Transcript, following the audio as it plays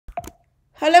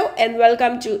Hello and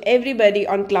welcome to everybody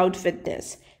on Cloud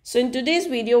Fitness. So in today's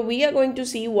video, we are going to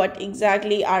see what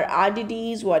exactly are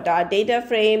RDDs, what are data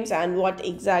frames, and what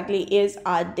exactly is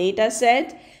our data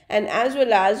set, and as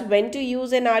well as when to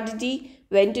use an RDD,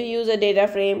 when to use a data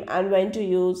frame, and when to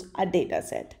use a data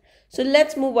set. So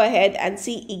let's move ahead and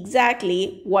see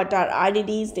exactly what are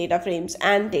RDDs, data frames,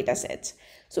 and data sets.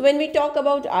 So when we talk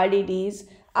about RDDs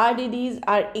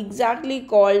are exactly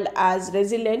called as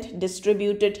resilient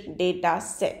distributed data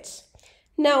sets.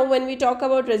 Now, when we talk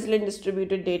about resilient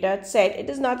distributed data set, it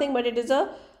is nothing but it is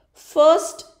a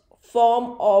first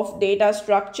form of data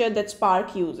structure that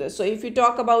Spark uses. So if you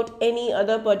talk about any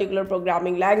other particular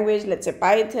programming language, let's say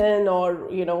Python or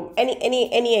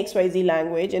any XYZ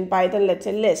language, in Python, let's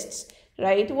say lists,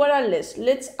 right? What are lists?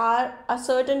 Lists are a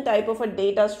certain type of a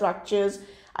data structures,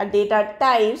 a data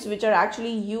types which are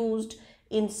actually used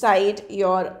inside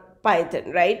your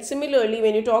Python, right? Similarly,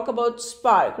 when you talk about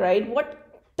Spark, right, what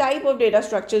type of data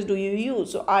structures do you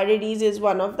use? So RDDs is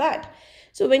one of that.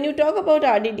 So when you talk about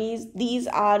RDDs, these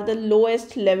are the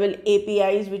lowest level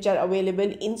APIs which are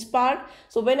available in Spark.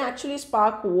 So when actually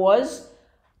Spark was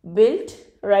built,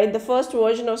 right, the first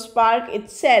version of Spark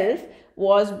itself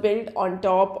was built on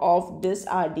top of this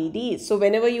RDD. So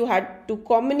whenever you had to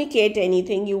communicate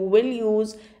anything, you will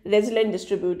use resilient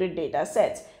distributed data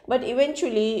sets. But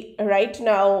eventually, right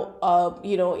now,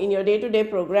 in your day-to-day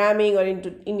programming or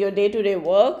in your day-to-day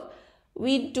work,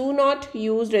 we do not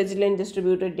use resilient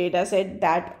distributed data set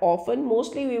that often.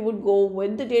 Mostly we would go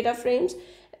with the data frames.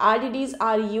 RDDs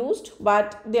are used,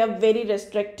 but they are very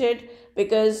restricted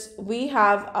because we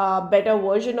have a better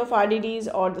version of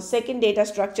RDDs or the second data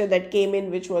structure that came in,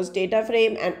 which was data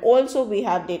frame, and also we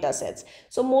have data sets.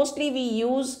 So mostly we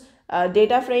use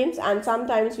data frames, and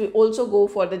sometimes we also go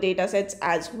for the data sets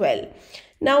as well.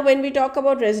 Now, when we talk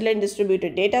about resilient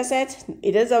distributed data sets,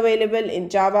 it is available in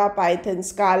Java, Python,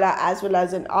 Scala, as well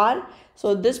as in R.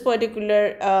 So this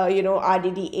particular,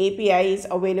 RDD API is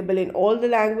available in all the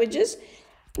languages.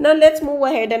 Now, let's move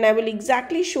ahead and I will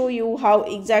exactly show you how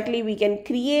exactly we can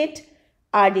create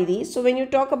RDD. So when you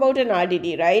talk about an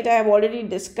RDD, right, I have already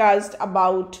discussed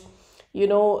about,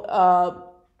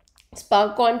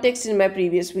 Spark context in my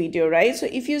previous video, right? So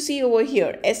if you see over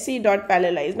here,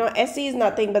 sc.parallelize. Now, sc is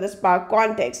nothing but the Spark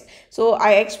context. So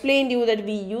I explained you that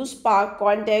we use Spark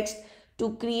context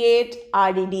to create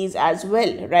RDDs as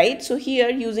well, right? So here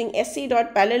using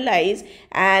sc.parallelize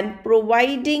and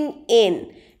providing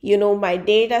in my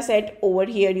data set over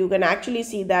here, you can actually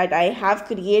see that I have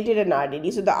created an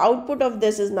RDD. So the output of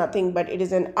this is nothing but it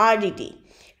is an RDD,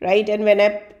 right? And when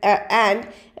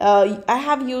I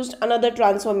have used another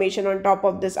transformation on top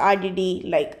of this RDD,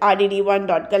 like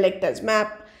rdd1.collect as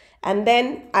map, and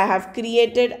then I have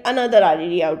created another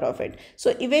RDD out of it.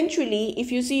 So eventually,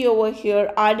 if you see over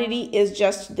here, RDD is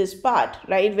just this part,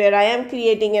 right, where I am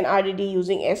creating an RDD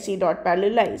using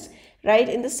sc.parallelize. Right?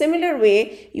 In the similar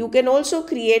way, you can also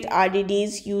create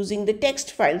RDDs using the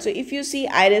text file. So if you see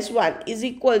iris1 is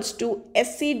equals to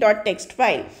sc.text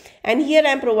file, and here I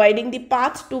am providing the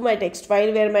path to my text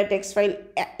file where my text file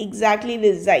exactly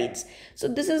resides. So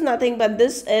this is nothing but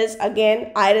this is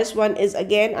again iris1 is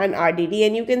again an RDD,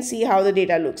 and you can see how the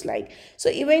data looks like.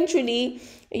 So eventually,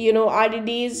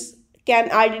 RDDs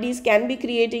can be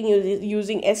creating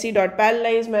using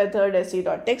sc.parallelize method,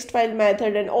 sc.textfile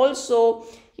method, and also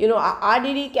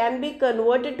RDD can be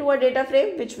converted to a data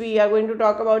frame, which we are going to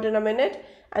talk about in a minute,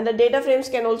 and the data frames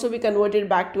can also be converted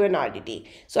back to an RDD.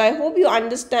 So I hope you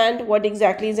understand what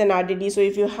exactly is an RDD. So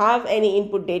if you have any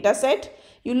input data set,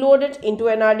 you load it into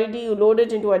an RDD, you load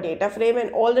it into a data frame, and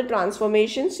all the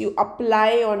transformations you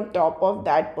apply on top of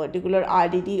that particular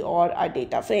RDD or a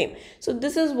data frame. So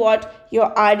this is what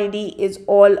your RDD is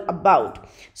all about.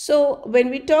 So when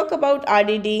we talk about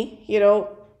RDD,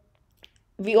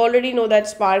 we already know that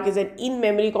Spark is an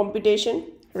in-memory computation,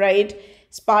 right?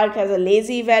 Spark has a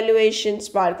lazy evaluation.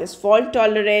 Spark is fault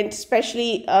tolerant,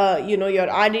 especially, your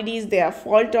RDDs, they are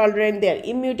fault tolerant, they are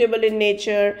immutable in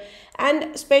nature.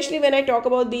 And especially when I talk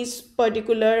about these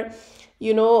particular,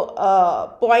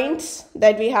 points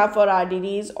that we have for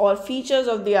RDDs or features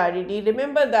of the RDD,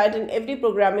 remember that in every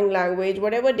programming language,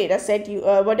 whatever data set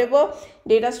whatever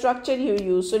data structure you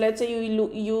use, so let's say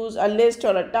you use a list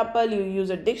or a tuple, you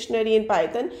use a dictionary in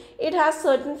Python, it has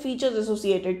certain features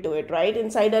associated to it, right?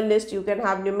 Inside a list, you can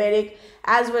have numeric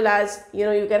as well as,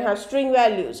 you can have string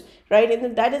values, right?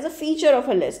 And that is a feature of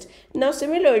a list. Now,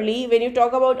 similarly, when you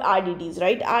talk about RDDs,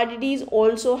 right, RDDs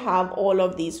also have all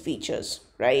of these features,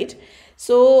 right?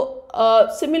 So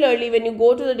similarly, when you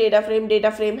go to the data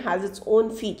frame has its own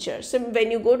features. So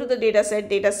when you go to the data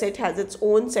set has its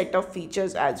own set of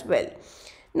features as well.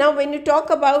 Now, when you talk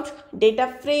about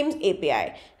DataFrames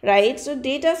API, right? So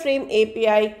DataFrame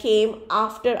API came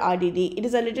after RDD. It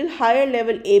is a little higher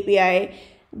level API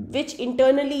which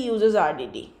internally uses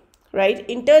RDD, right?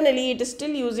 Internally, it is still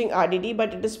using RDD,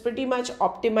 but it is pretty much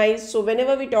optimized. So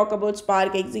whenever we talk about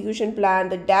Spark execution plan,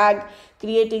 the DAG,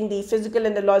 creating the physical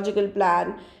and the logical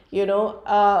plan,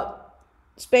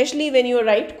 especially when you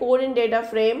write code in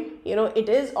DataFrame, it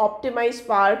is optimized.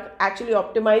 Spark actually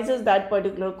optimizes that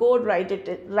particular code,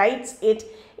 writes it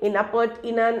in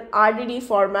an RDD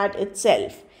format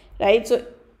itself, right? So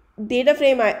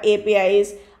DataFrame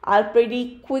APIs are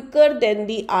pretty quicker than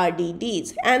the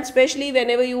RDDs, and especially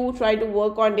whenever you try to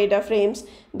work on data frames,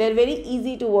 they're very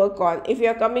easy to work on. If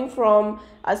you're coming from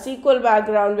a SQL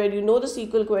background where you know the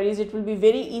SQL queries, it will be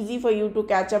very easy for you to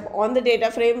catch up on the data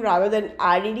frame rather than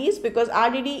RDDs, because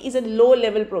RDD is a low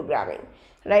level programming,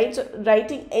 right? So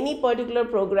writing any particular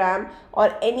program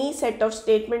or any set of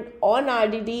statement on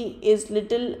RDD is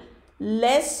little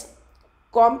less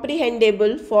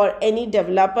comprehensible for any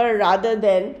developer rather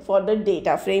than for the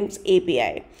DataFrames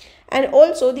API. And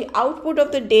also the output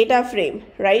of the data frame,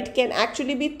 right, can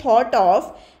actually be thought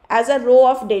of as a row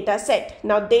of data set.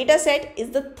 Now data set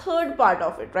is the third part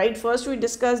of it, right? First we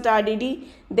discussed RDD,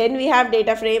 then we have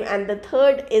data frame, and the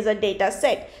third is a data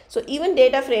set. So even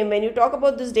data frame, when you talk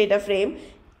about this data frame,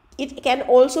 it can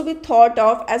also be thought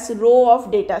of as a row of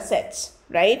data sets,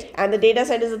 right? And the data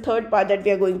set is the third part that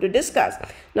we are going to discuss.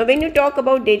 Now when you talk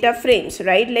about data frames,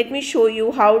 right, let me show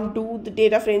you how do the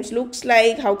data frames looks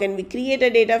like, how can we create a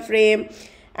data frame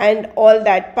and all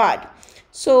that part.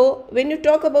 So when you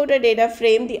talk about a data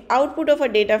frame, the output of a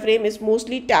data frame is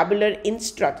mostly tabular in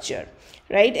structure,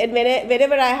 right? And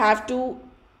whenever I have to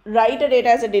write a data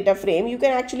as a data frame, you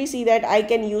can actually see that I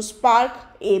can use Spark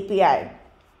API,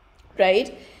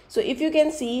 right? So if you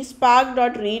can see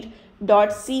spark.read.csv,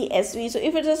 so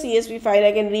if it's a CSV file,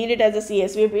 I can read it as a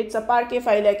CSV. If it's a Parquet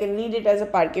file, I can read it as a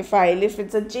Parquet file. If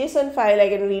it's a JSON file, I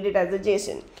can read it as a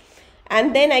JSON.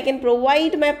 And then I can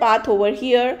provide my path over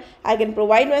here. I can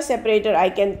provide my separator. I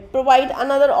can provide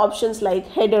another options like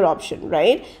header option,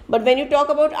 right? But when you talk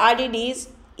about RDDs,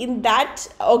 in that,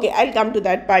 okay, I'll come to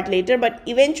that part later, but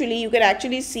eventually you can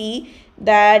actually see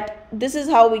that this is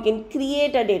how we can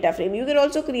create a data frame. You can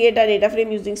also create a data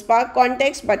frame using Spark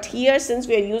context, but here, since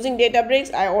we are using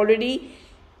Databricks, I already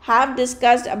have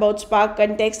discussed about Spark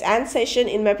context and session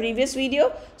in my previous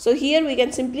video. So here we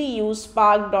can simply use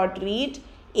spark.read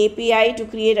API to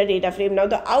create a data frame. Now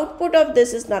the output of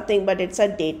this is nothing but it's a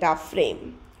data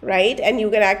frame, right? And you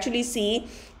can actually see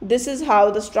this is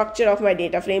how the structure of my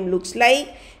data frame looks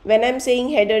like. When I'm saying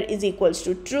header is equals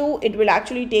to true, it will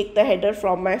actually take the header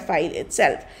from my file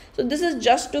itself. So this is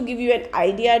just to give you an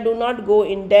idea. Do not go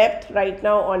in depth right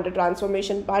now on the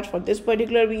transformation part for this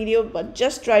particular video, but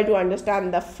just try to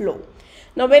understand the flow.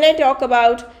 Now when I talk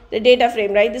about the data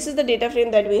frame, right, this is the data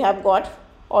frame that we have got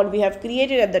or we have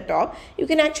created at the top. You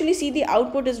can actually see the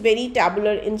output is very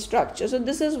tabular in structure. So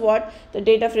this is what the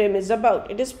data frame is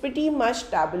about. It is pretty much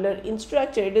tabular in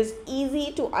structure. It is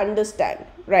easy to understand,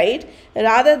 right,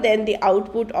 rather than the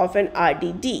output of an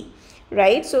RDD,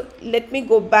 right? So let me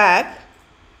go back,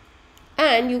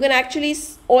 and you can actually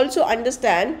also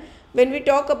understand when we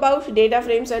talk about data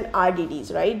frames and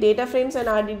RDDs, right? Data frames and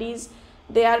RDDs,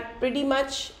 they are pretty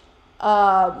much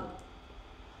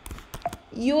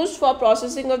used for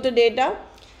processing of the data.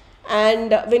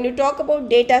 And when you talk about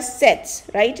data sets,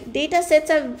 right, data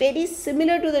sets are very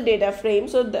similar to the data frame.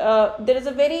 So there is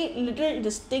a very little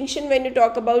distinction when you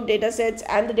talk about data sets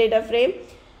and the data frame.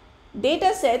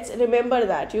 Data sets, remember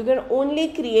that you can only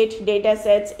create data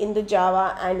sets in the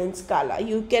Java and in Scala.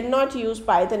 You cannot use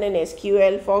Python and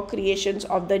SQL for creations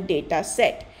of the data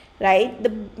set, right?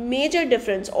 The major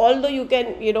difference, although you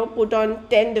can put on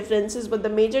 10 differences, but the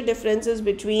major differences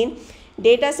between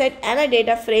data set and a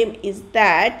data frame is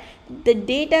that the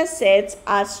data sets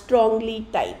are strongly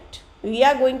typed. We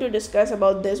are going to discuss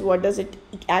about this. What does it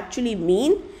actually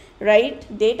mean,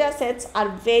 right? Data sets are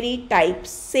very type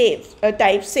safe.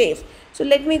 So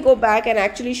let me go back and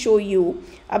actually show you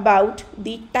about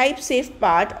the type safe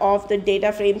part of the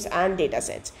data frames and data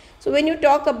sets. So when you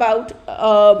talk about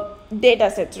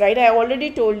data sets, right, I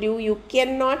already told you, you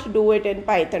cannot do it in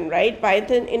Python, right?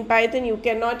 In Python you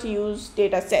cannot use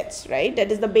data sets, right?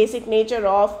 That is the basic nature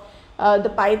of the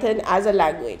Python as a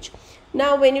language.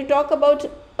 Now when you talk about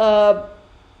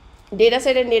data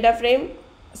set and data frame,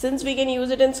 since we can use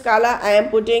it in Scala, I am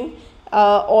putting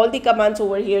all the commands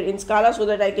over here in Scala so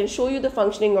that I can show you the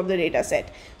functioning of the data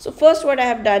set. So first what I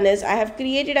have done is I have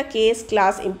created a case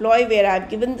class employee where I have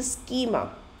given the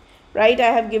schema, right?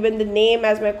 I have given the name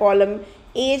as my column,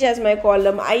 age as my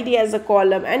column, ID as a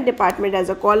column, and department as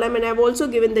a column, and I've also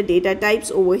given the data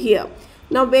types over here.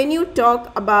 Now when you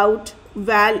talk about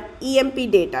EMP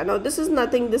data, now this is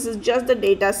nothing, this is just the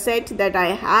data set that I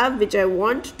have, which I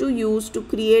want to use to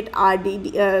create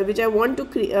RDD, which I want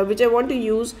to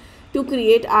use to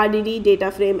create RDD,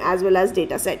 data frame, as well as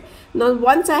data set. Now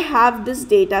once I have this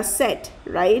data set,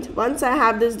 right, once I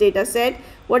have this data set,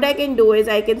 what I can do is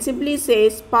I can simply say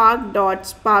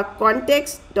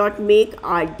spark.context.make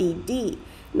RDD.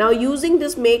 Now using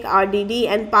this make RDD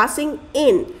and passing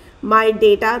in my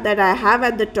data that I have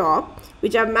at the top,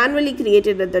 which I've manually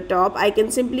created at the top, I can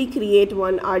simply create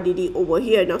one RDD over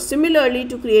here. Now similarly,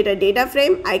 to create a data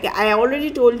frame, I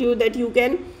already told you that you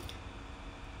can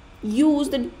use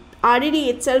the RDD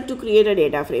itself to create a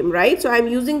data frame, right? So I'm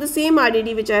using the same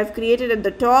RDD which I have created at the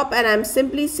top, and I'm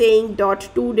simply saying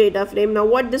 .to data frame. Now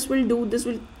what this will do, this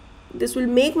will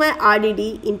make my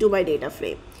RDD into my data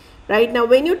frame, right? Now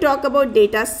when you talk about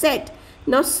data set,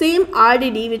 now same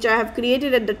RDD which I have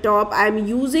created at the top, I am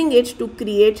using it to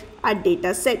create a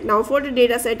data set. Now for the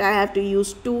data set, I have to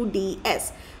use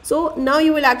 2DS. So now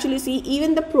you will actually see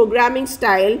even the programming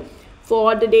style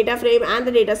for the data frame and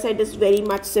the data set is very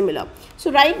much similar.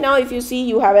 So right now, if you see,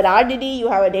 you have an RDD, you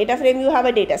have a data frame, you have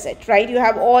a data set, right? You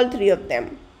have all three of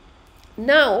them.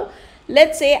 Now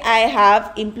let's say I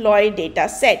have employee data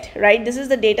set, right? This is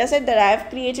the data set that I have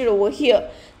created over here.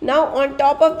 Now on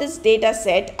top of this data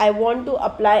set, I want to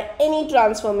apply any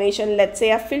transformation, let's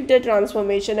say a filter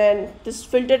transformation, and this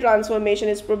filter transformation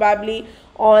is probably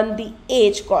on the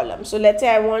age column. So let's say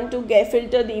I want to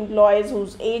filter the employees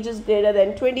whose age is greater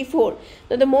than 24.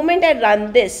 Now the moment I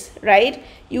run this, right,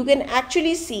 you can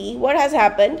actually see what has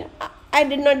happened. I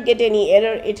did not get any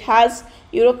error. It has,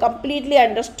 you know, completely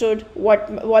understood what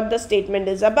the statement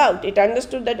is about. It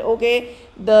understood that, okay,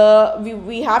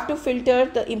 we have to filter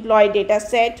the employee data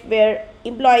set where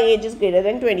employee age is greater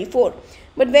than 24.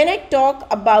 But when I talk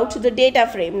about the data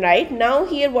frame, right, now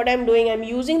here what I'm doing, I'm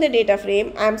using the data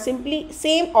frame. I'm simply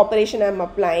same operation I'm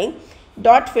applying,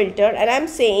 dot filter, and I'm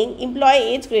saying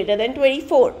employee age greater than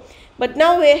 24. But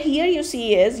now where here you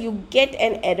see is you get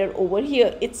an error over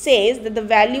here. It says that the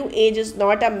value age is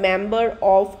not a member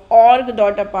of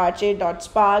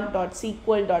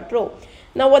org.apache.spark.sql.ro.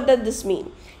 Now what does this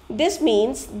mean? This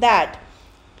means that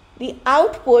the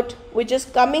output which is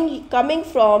coming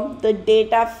from the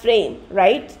data frame,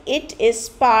 right, it is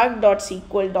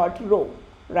spark.sql.ro,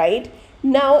 right?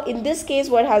 Now in this case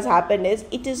what has happened is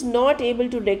it is not able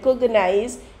to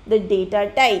recognize the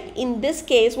data type. In this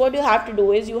case what you have to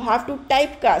do is you have to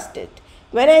typecast it.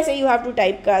 When I say you have to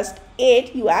typecast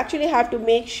it, you actually have to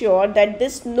make sure that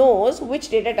this knows which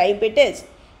data type it is,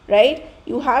 right?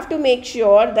 You have to make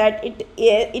sure that it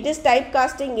is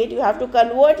typecasting it. You have to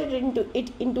convert it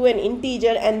into an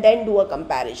integer and then do a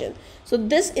comparison. So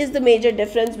this is the major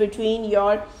difference between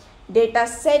your data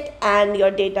set and your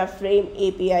data frame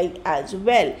API as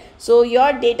well. So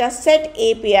your data set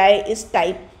API is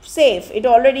type safe. It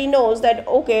already knows that,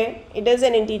 okay, it is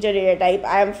an integer data type.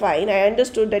 I am fine. I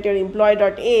understood that your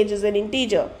employee.age is an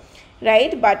integer,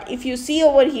 right? But if you see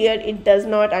over here, it does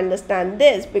not understand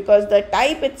this because the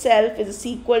type itself is a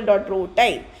SQL.row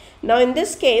type. Now in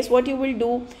this case, what you will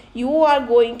do, you are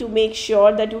going to make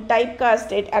sure that you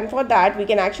typecast it, and for that we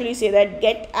can actually say that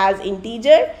get as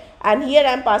integer, and here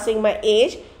I am passing my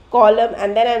age column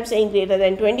and then I am saying greater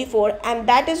than 24, and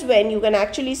that is when you can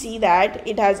actually see that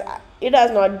it has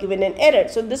not given an error.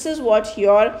 So this is what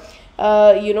your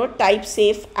type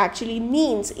safe actually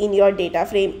means in your data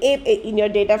frame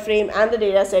and the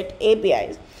data set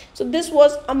APIs. So this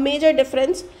was a major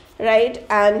difference, right?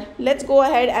 And let's go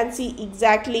ahead and see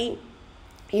exactly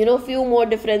few more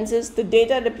differences. The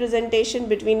data representation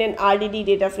between an RDD,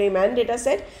 data frame, and data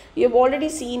set. You have already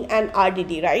seen an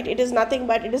RDD, right? It is nothing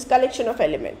but it is collection of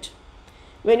element.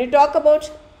 When you talk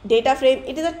about data frame,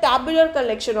 it is a tabular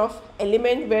collection of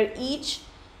element where each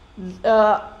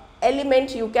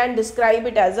element you can describe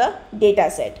it as a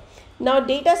data set. Now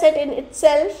data set in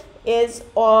itself is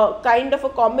kind of a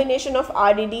combination of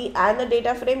RDD and the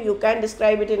data frame. You can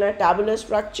describe it in a tabular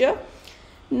structure.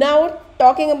 Now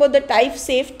talking about the type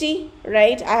safety,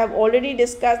 right? I have already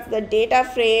discussed the data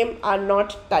frame are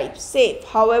not type safe.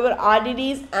 However,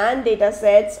 RDDs and data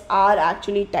sets are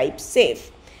actually type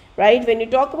safe, right? When you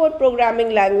talk about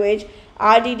programming language,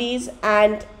 RDDs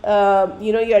and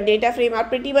your data frame are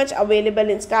pretty much available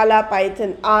in Scala,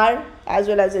 Python, R, as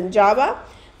well as in Java.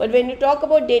 But when you talk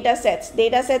about data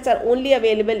sets are only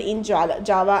available in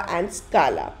Java and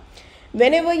Scala.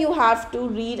 whenever you have to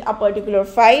read a particular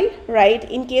file, right,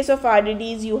 in case of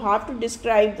RDDs, you have to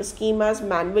describe the schemas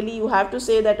manually. You have to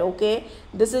say that, okay,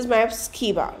 this is my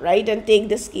schema, right, and take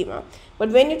the schema. But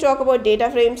when you talk about data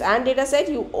frames and data set,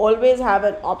 you always have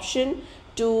an option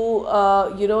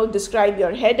to describe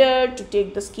your header, to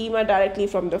take the schema directly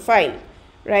from the file,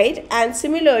 right? And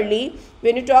similarly,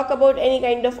 when you talk about any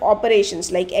kind of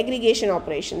operations like aggregation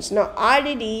operations, now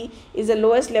RDD is the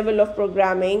lowest level of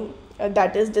programming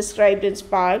that is described in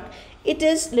Spark. It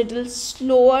is little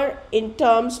slower in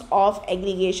terms of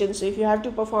aggregation. So if you have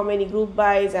to perform any group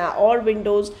bys or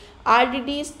windows,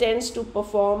 RDDs tends to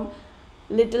perform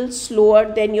little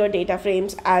slower than your data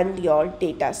frames and your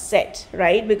data set,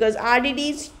 right? Because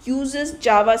RDDs uses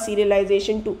Java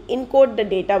serialization to encode the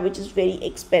data, which is very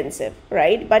expensive,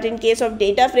 right? But in case of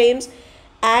data frames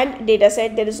and data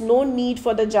set, there is no need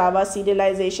for the Java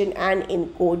serialization and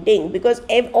encoding, because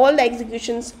all the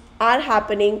executions are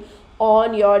happening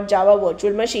on your Java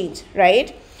virtual machines,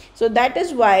 right? So that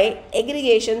is why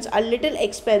aggregations are little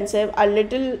expensive, a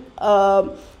little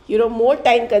more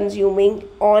time consuming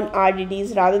on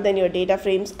RDDs rather than your data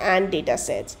frames and data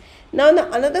sets. Now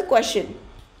another question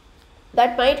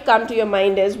that might come to your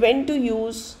mind is when to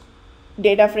use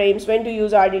data frames, when to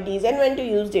use RDDs, and when to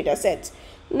use data sets.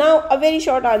 Now a very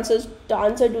short answer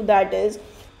to that is,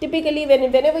 typically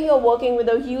whenever you're working with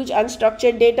a huge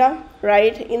unstructured data,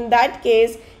 right, in that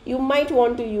case you might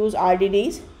want to use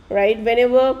RDDs, right?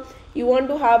 Whenever you want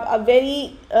to have a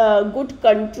very good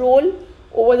control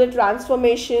over the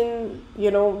transformation,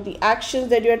 the actions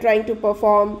that you are trying to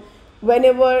perform,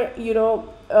 whenever you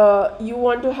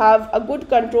want to have a good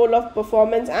control of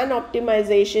performance and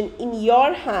optimization in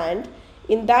your hand,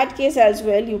 in that case as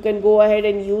well you can go ahead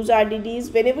and use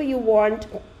RDDs. Whenever you want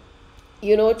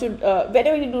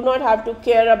whenever you do not have to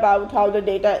care about how the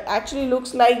data actually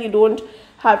looks like, you don't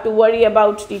have to worry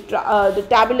about the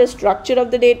tabular structure of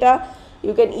the data.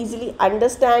 You can easily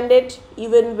understand it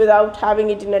even without having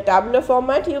it in a tabular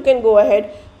format. You can go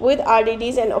ahead with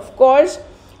RDDs, and of course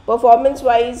performance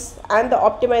wise and the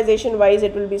optimization wise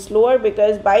it will be slower,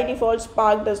 because by default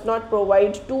Spark does not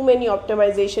provide too many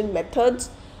optimization methods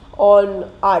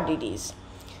on RDDs.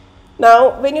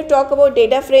 Now when you talk about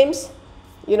data frames,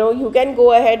 you can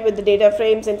go ahead with the data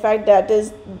frames. In fact, that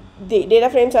is, the data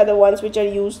frames are the ones which are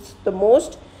used the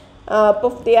most.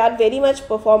 They are very much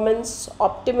performance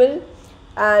optimal,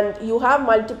 and you have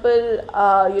multiple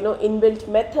inbuilt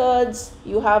methods.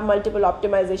 You have multiple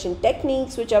optimization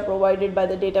techniques which are provided by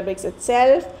the Databricks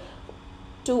itself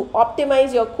to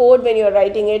optimize your code when you're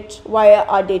writing it via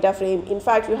a data frame. In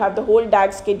fact, you have the whole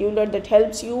DAG scheduler that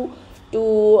helps you to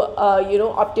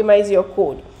optimize your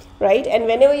code, right? And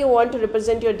whenever you want to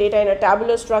represent your data in a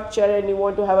tabular structure and you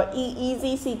want to have an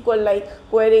easy SQL like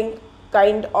querying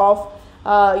kind of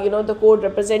the code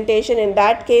representation, in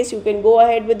that case you can go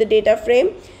ahead with the data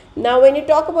frame. Now when you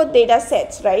talk about data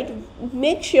sets, right,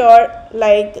 make sure,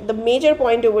 like, the major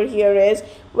point over here is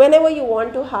whenever you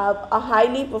want to have a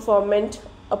highly performance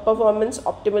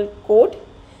optimal code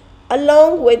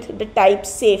along with the type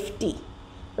safety,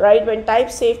 right? When type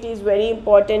safety is very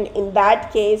important, in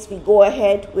that case we go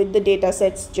ahead with the data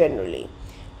sets generally,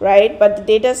 right? But the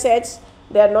data sets,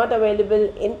 they are not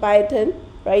available in Python,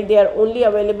 right? They are only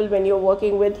available when you're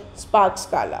working with Spark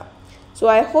Scala. So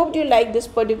I hope you like this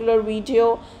particular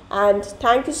video, and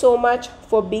thank you so much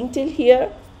for being till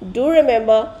here. Do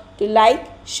remember to like,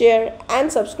 share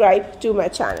and subscribe to my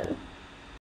channel.